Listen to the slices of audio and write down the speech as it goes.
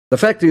The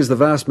fact is the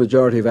vast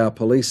majority of our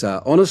police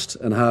are honest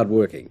and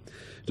hard-working,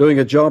 doing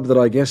a job that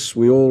I guess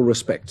we all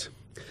respect.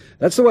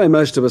 That's the way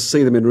most of us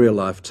see them in real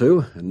life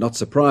too, and not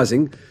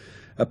surprising,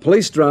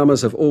 police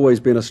dramas have always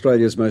been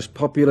Australia's most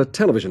popular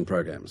television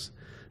programs,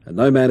 and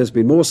no man has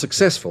been more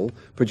successful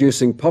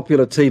producing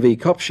popular TV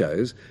cop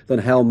shows than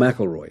Hal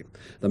McElroy,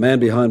 the man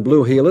behind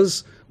Blue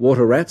Heelers,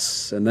 Water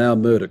Rats and now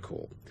Murder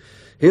Call.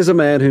 Here's a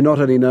man who not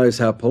only knows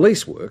how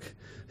police work,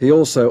 he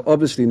also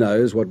obviously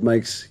knows what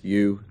makes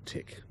you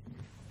tick.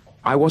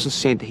 I wasn't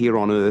sent here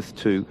on earth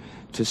to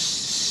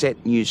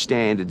set new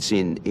standards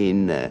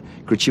in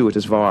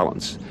gratuitous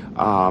violence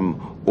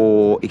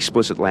or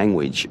explicit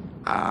language.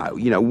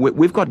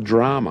 We've got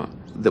drama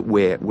that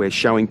we're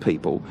showing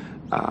people,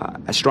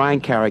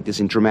 Australian characters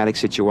in dramatic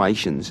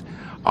situations.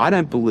 I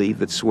don't believe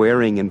that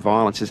swearing and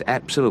violence is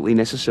absolutely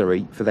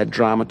necessary for that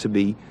drama to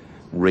be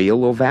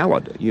real or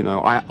valid.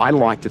 I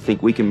like to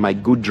think we can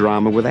make good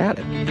drama without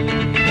it.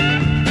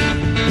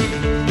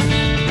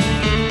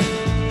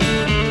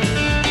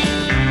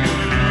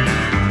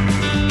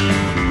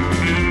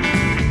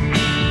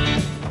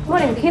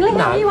 Morning, McKinley.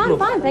 How are you? I'm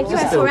fine, thank you.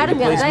 I saw Adam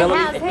the other day.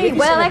 How's he?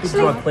 Well,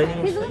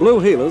 actually... Blue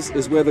Heelers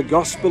is where the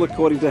gospel,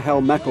 according to Hal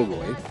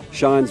McElroy,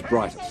 shines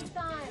brightest.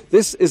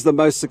 This is the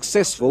most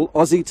successful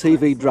Aussie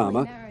TV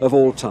drama of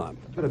all time.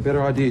 Got a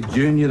better idea,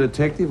 junior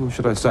detective, or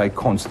should I say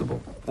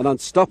constable? An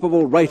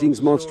unstoppable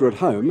ratings monster at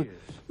home,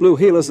 Blue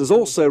Heelers has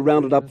also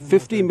rounded up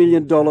 $50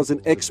 million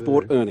in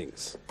export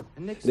earnings.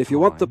 And if you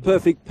want the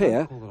perfect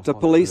pair to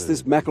police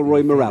this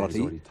McElroy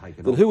morality,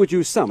 then who would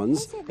you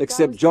summons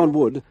except John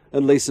Wood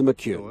and Lisa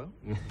McHugh?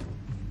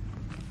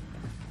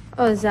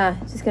 I was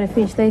just going to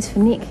finish these for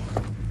Nick.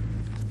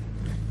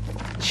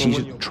 She's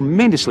a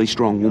tremendously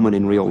strong woman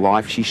in real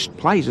life. She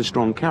plays a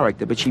strong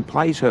character, but she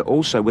plays her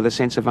also with a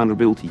sense of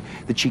vulnerability,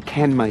 that she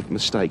can make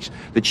mistakes,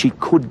 that she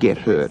could get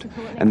hurt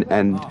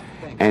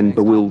and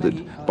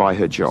bewildered by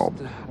her job.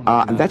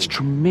 And that's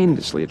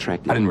tremendously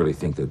attractive. I didn't really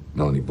think that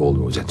Melanie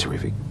Baldwin was that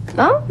terrific.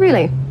 Oh,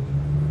 really?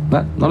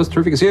 No, not as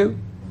terrific as you.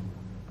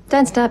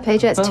 Don't start,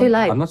 PJ. It's too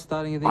late. I'm not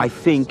starting anything. I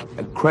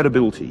think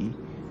credibility,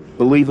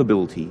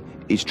 believability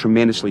is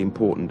tremendously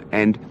important,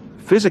 and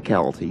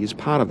physicality is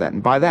part of that.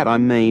 And by that I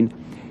mean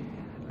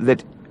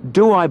that,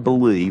 do I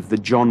believe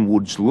that John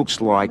Woods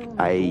looks like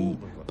a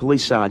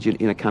police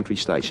sergeant in a country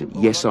station?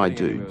 Yes, I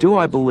do. Do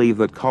I believe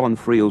that Colin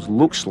Friels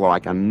looks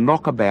like a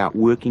knockabout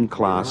working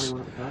class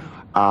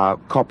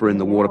copper in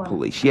the water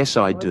police? Yes,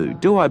 I do.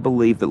 Do I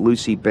believe that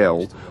Lucy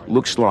Bell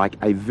looks like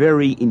a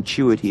very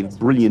intuitive,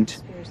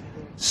 brilliant,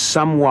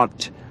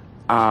 somewhat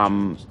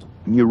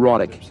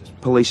neurotic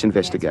police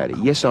investigator?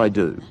 Yes, I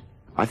do.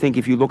 I think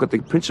if you look at the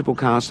principal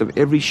cast of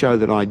every show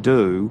that I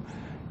do,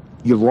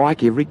 you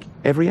like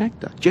every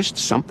actor. Just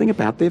something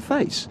about their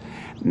face.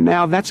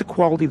 Now, that's a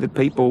quality that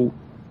people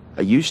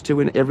are used to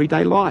in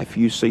everyday life.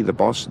 You see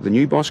the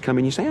new boss come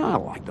in, you say, oh, I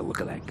like the look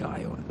of that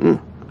guy,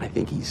 or I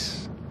think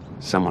he's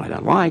someone I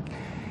don't like.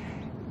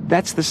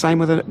 That's the same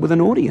with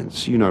an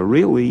audience,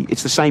 really.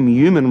 It's the same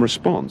human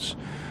response.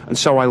 And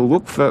so I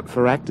look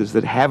for actors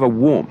that have a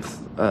warmth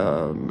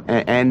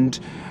and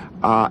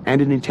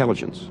an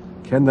intelligence.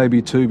 Can they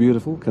be too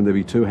beautiful? Can they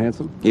be too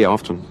handsome? Yeah,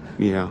 often,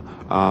 yeah.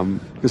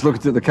 Because look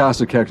at the cast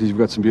of characters, you've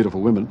got some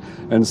beautiful women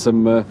and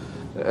some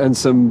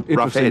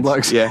interesting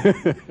blokes. Yeah.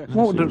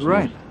 What would it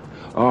rate?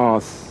 Oh,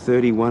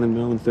 31 in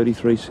Melbourne,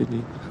 33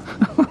 Sydney.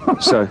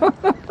 So...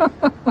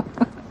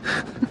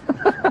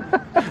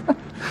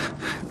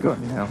 God,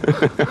 hell.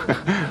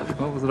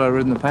 What was it I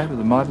read in the paper?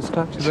 The Midas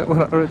touch? Is that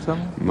what I read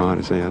somewhere?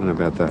 Midas, yeah, I don't know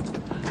about that.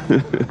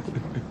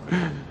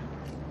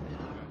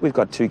 We've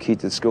got 2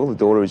 kids at school. The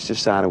daughter has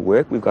just started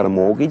work. We've got a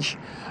mortgage.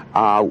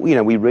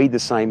 We read the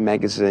same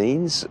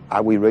magazines.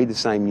 We read the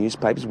same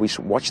newspapers. We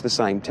watch the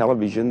same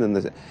television, and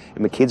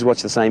the kids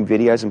watch the same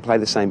videos and play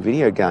the same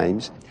video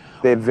games.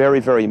 They're very,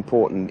 very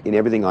important in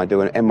everything I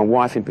do, and my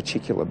wife in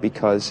particular,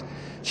 because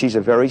she's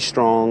a very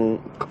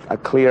strong, a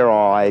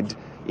clear-eyed,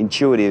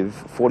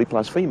 intuitive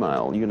 40-plus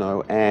female,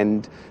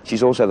 and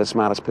she's also the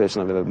smartest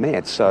person I've ever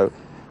met. So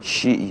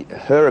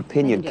her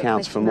opinion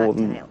counts for more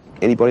than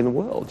anybody in the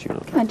world,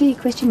 Can I do your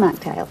question mark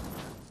tail?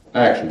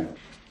 Action.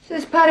 So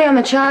this party on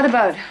the charter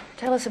boat.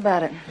 Tell us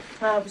about it.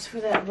 It was for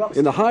that rock.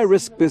 In the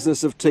high-risk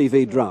business of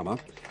TV drama,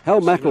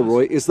 Hal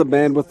McElroy is the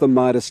man with the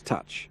Midas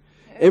touch.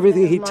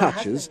 Everything he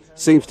touches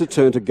seems to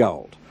turn to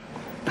gold.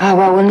 Oh,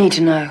 well, we'll need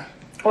to know.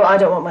 Well, I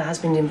don't want my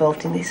husband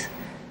involved in this.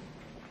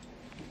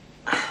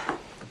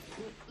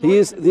 He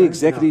is the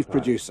executive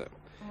producer.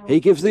 He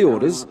gives the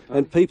orders,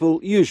 and people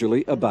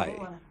usually obey.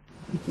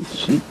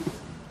 Sit.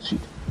 Sit.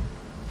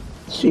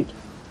 Sit.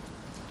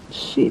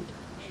 Sit.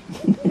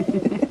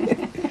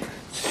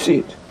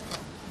 Sit.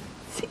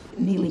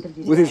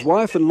 With his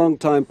wife and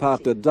longtime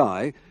partner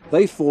Di,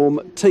 they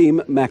form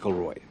Team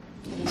McElroy.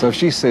 So if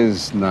she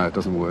says, no, it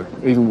doesn't work,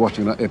 even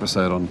watching an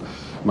episode on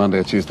Monday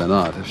or Tuesday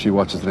night, if she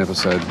watches an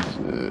episode,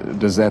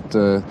 does that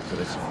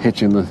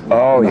hitch in the...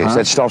 Oh, in the yes, heart?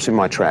 that stops in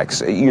my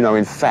tracks.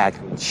 In fact,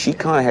 she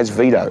kind of has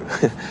veto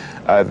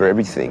over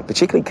everything,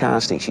 particularly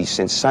casting. She's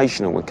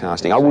sensational with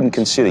casting. I wouldn't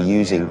consider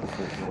using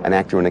an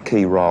actor in a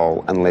key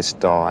role unless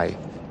Di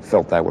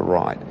felt they were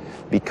right.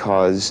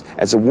 Because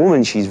as a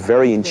woman, she's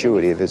very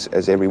intuitive,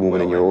 as every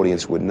woman in your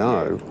audience would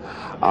know.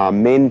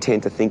 Men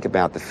tend to think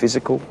about the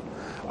physical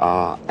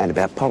and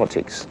about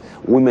politics.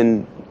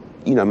 Women,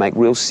 you know, make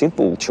real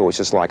simple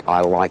choices like,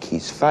 I like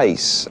his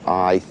face,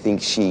 I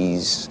think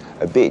she's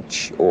a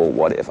bitch, or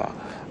whatever.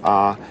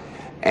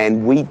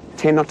 And we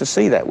tend not to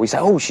see that. We say,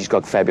 oh, she's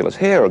got fabulous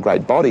hair, a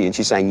great body, and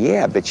she's saying,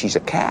 yeah, but she's a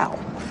cow.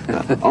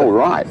 Oh,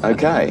 right,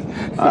 okay.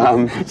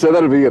 So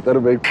that'll be it,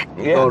 that'll be...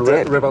 Yeah,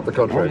 wrap up the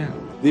contract. Oh, yeah.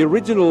 The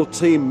original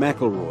Team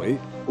McElroy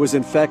was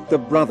in fact the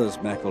brothers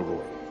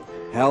McElroy.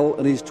 Hal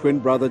and his twin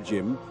brother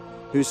Jim,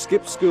 who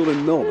skipped school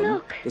in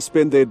Melbourne to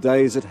spend their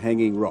days at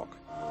Hanging Rock.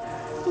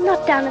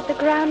 Not down at the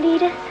ground,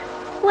 Edith.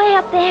 Way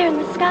up there in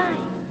the sky.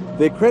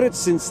 Their credits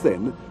since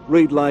then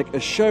read like a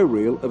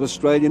showreel of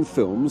Australian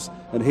films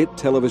and hit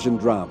television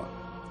drama.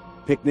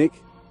 Picnic,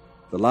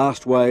 The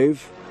Last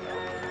Wave,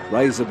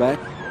 Razorback,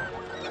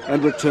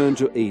 and Return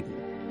to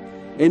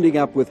Eden, ending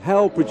up with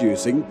Hal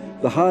producing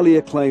the highly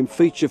acclaimed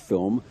feature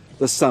film,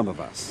 The Sum of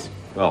Us.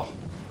 Well,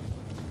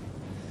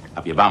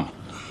 up your bum.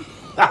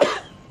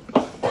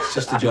 It's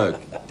just a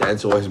joke.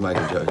 Dad's always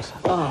making jokes.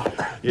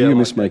 Do you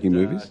miss making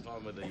movies?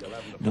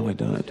 No, I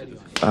don't.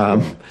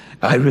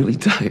 I really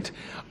don't.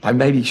 I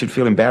maybe should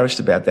feel embarrassed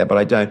about that, but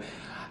I don't.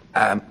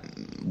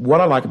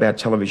 What I like about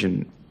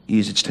television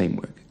is its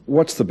teamwork.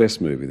 What's the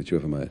best movie that you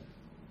ever made?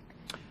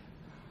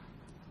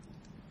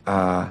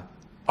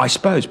 I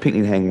suppose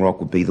Picnic at Hanging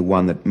Rock would be the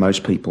one that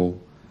most people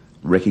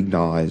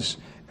recognise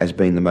as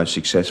being the most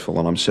successful,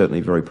 and I'm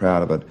certainly very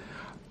proud of it.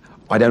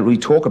 I don't really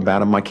talk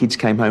about it. My kids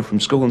came home from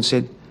school and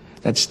said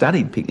they'd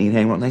studied Picnic at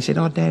Hanging Rock, and they said,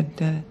 oh, Dad,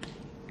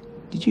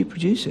 did you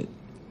produce it?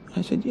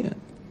 I said, yeah.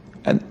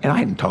 And I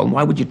hadn't told them,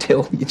 why would you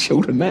tell your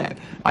children that?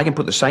 I can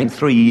put the same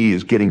 3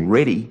 years getting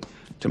ready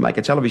to make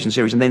a television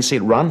series and then see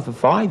it run for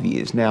 5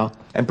 years now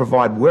and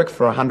provide work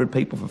for 100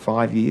 people for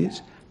 5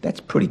 years. That's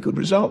a pretty good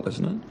result,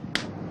 isn't it?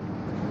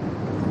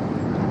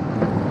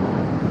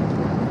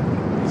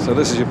 So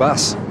this is your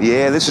bus?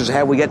 Yeah, this is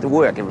how we get to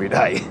work every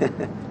day.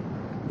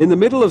 In the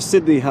middle of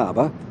Sydney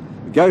Harbour,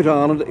 Goat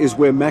Island is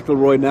where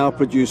McElroy now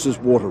produces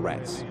Water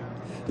Rats.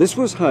 This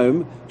was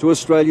home to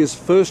Australia's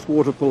first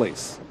water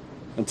police,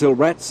 until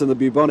rats and the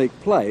bubonic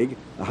plague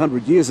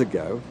 100 years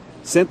ago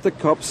sent the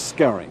cops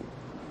scurrying,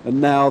 and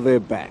now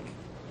they're back.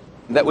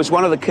 That was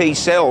one of the key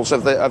sells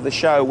of the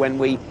show when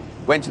we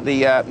went to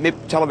the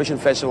MIP Television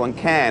Festival in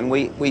Cannes.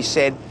 We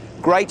said,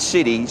 great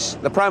cities,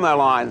 the promo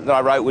line that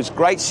I wrote was,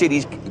 great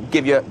cities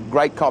give you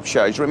great cop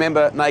shows.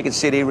 Remember Naked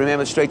City,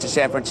 remember Streets of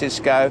San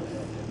Francisco,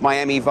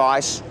 Miami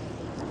Vice.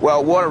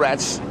 Well, Water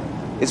Rats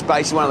is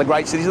based in one of the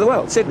great cities of the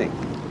world, Sydney.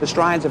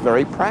 Australians are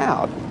very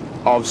proud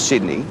of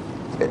Sydney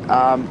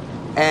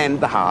and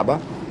the harbour,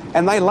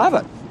 and they love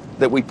it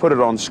that we put it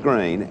on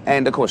screen.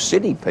 And of course,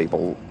 Sydney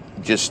people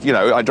just, you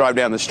know, I drive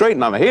down the street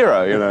and I'm a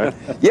hero, you know.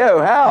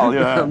 Yo, Hal, you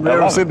know. I'm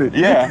there in Sydney.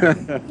 Yeah.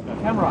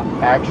 Camera.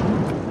 Action.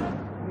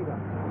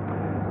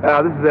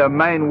 This is our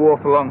main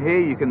wharf along here.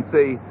 You can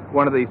see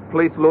one of these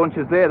police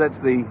launches there.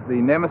 That's the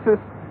Nemesis.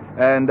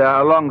 And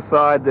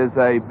alongside there's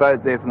a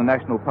boat there from the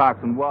National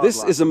Parks and Wildlife.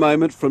 This is a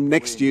moment from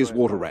next year's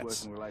Water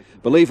Rats.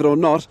 Believe it or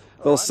not,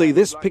 they'll see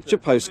this picture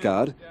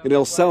postcard in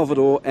El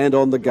Salvador and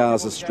on the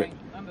Gaza Strip,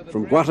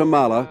 from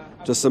Guatemala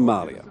to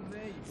Somalia.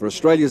 For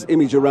Australia's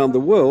image around the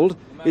world,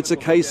 it's a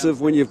case of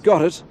when you've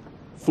got it,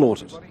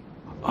 flaunt it.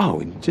 Oh,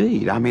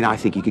 indeed. I mean, I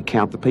think you could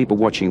count the people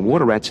watching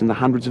Water Rats in the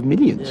hundreds of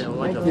millions.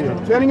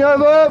 Turning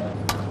over!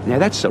 Now,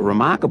 that's a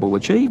remarkable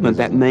achievement.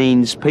 That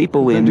means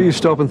people in... And do you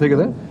stop and think of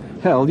that?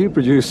 Hal, you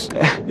produce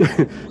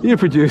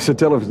a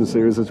television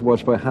series that's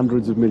watched by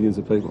hundreds of millions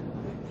of people.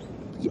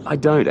 I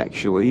don't,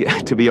 actually,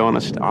 to be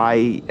honest.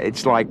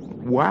 It's like,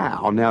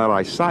 wow, now that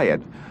I say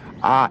it.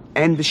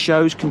 And the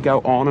shows can go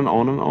on and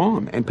on and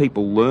on, and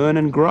people learn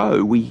and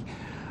grow.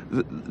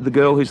 The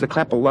girl who's the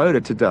clapper loader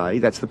today,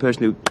 that's the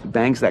person who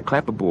bangs that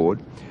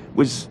clapperboard,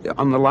 was,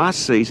 on the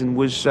last season,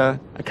 was a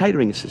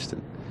catering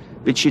assistant.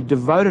 But she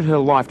devoted her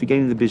life to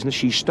getting into the business.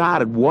 She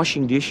started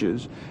washing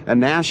dishes, and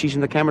now she's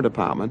in the camera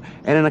department,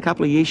 and in a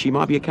couple of years she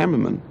might be a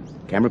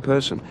camera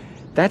person.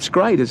 That's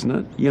great, isn't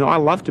it? You know, I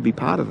love to be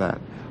part of that.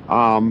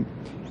 On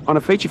a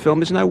feature film,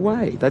 there's no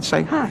way. They'd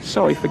say,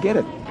 sorry, forget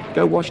it.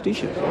 Go wash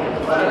dishes. Round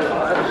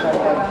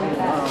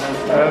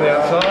the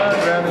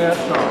outside, round the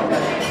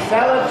outside.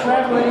 Salad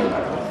travelling.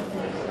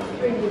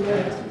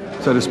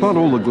 So despite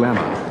all the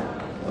glamour,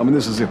 I mean,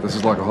 this is it. This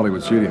is like a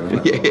Hollywood studio,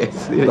 isn't it?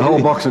 Yes. The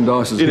whole box and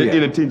dice is here.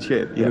 In a tin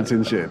shed. Yeah. In a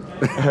tin shed.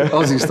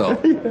 Aussie style.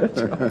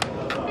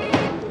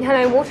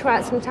 Hello, Water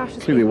Rats from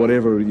Tasha. Clearly,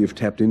 whatever you've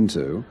tapped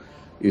into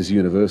is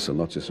universal,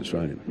 not just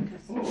Australian.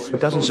 It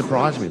doesn't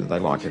surprise me that they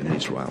like it in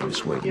Israel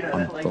this week.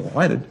 I'm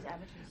delighted,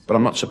 but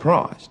I'm not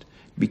surprised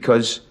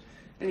because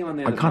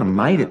I kind of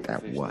made it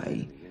that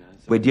way.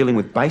 We're dealing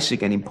with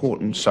basic and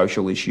important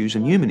social issues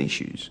and human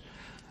issues.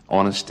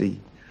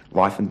 Honesty,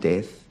 life and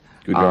death.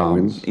 Good guy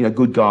wins. You know,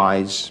 good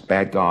guys,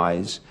 bad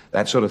guys,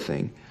 that sort of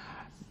thing.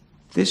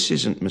 This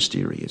isn't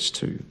mysterious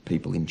to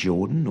people in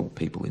Jordan or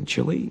people in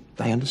Chile.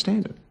 They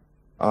understand it.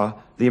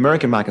 The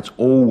American market's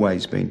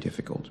always been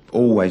difficult,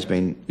 always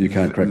been... You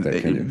can't crack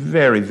that, can you?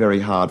 Very, very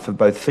hard for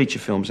both feature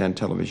films and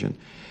television.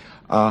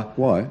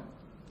 Why?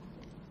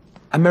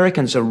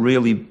 Americans are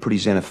really pretty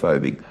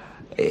xenophobic.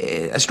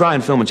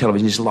 Australian film and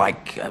television is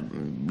like,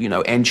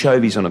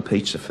 anchovies on a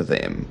pizza for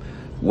them.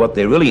 What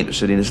they're really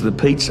interested in is the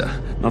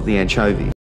pizza, not the anchovy.